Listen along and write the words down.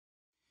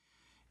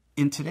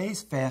In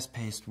today's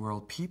fast-paced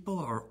world, people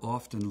are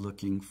often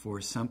looking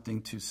for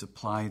something to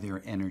supply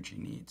their energy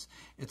needs.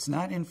 It's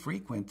not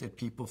infrequent that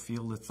people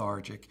feel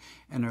lethargic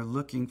and are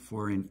looking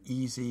for an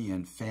easy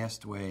and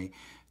fast way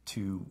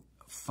to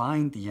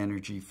find the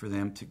energy for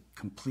them to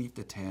complete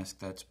the task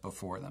that's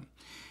before them.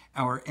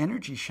 Our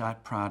Energy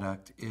Shot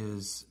product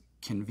is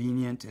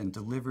convenient and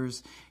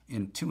delivers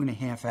in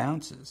 2.5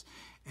 ounces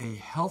a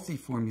healthy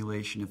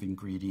formulation of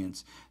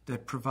ingredients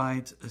that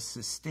provides a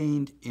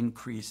sustained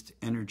increased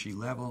energy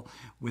level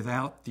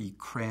without the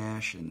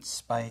crash and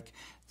spike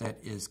that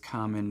is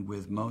common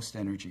with most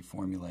energy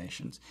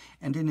formulations.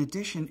 And in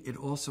addition, it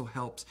also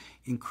helps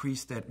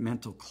increase that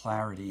mental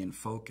clarity and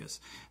focus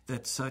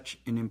that's such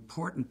an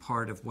important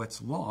part of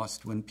what's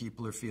lost when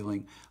people are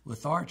feeling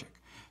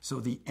lethargic. So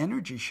the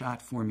Energy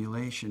Shot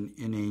formulation,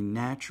 in a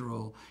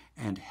natural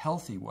and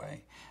healthy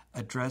way,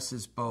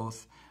 addresses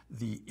both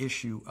the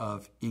issue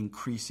of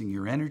increasing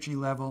your energy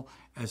level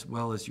as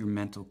well as your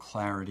mental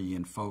clarity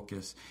and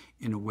focus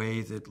in a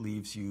way that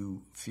leaves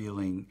you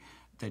feeling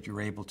that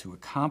you're able to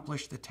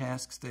accomplish the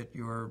tasks that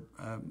you're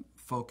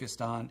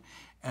focused on,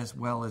 as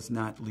well as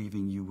not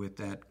leaving you with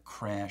that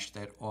crash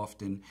that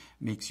often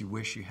makes you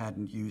wish you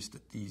hadn't used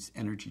these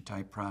energy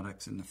type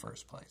products in the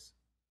first place.